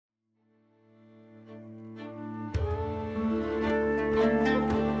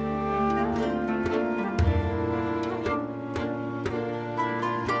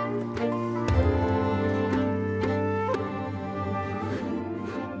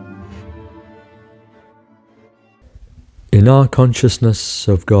In our consciousness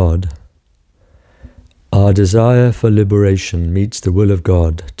of God, our desire for liberation meets the will of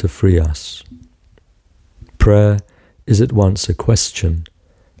God to free us. Prayer is at once a question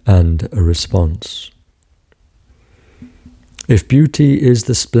and a response. If beauty is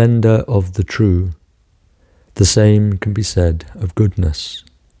the splendor of the true, the same can be said of goodness.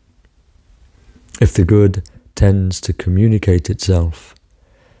 If the good tends to communicate itself,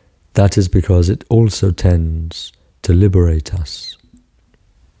 that is because it also tends to liberate us.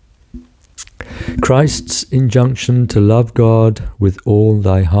 Christ's injunction to love God with all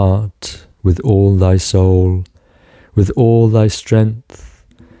thy heart, with all thy soul, with all thy strength,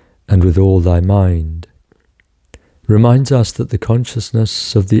 and with all thy mind, reminds us that the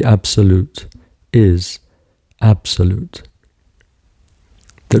consciousness of the Absolute is absolute,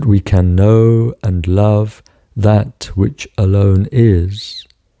 that we can know and love that which alone is,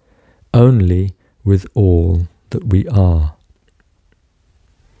 only with all that we are.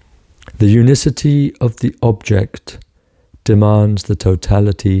 The unicity of the object demands the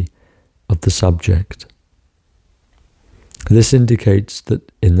totality of the subject. This indicates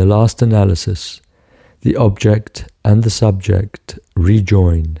that in the last analysis, the object and the subject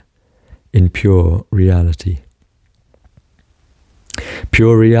rejoin in pure reality.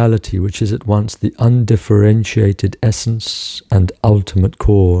 Pure reality, which is at once the undifferentiated essence and ultimate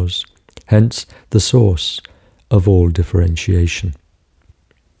cause, hence the source of all differentiation.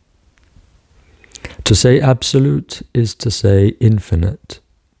 To say absolute is to say infinite,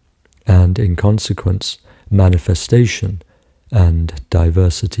 and in consequence, manifestation and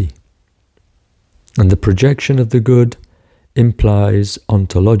diversity. And the projection of the good implies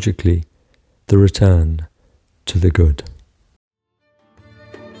ontologically the return to the good.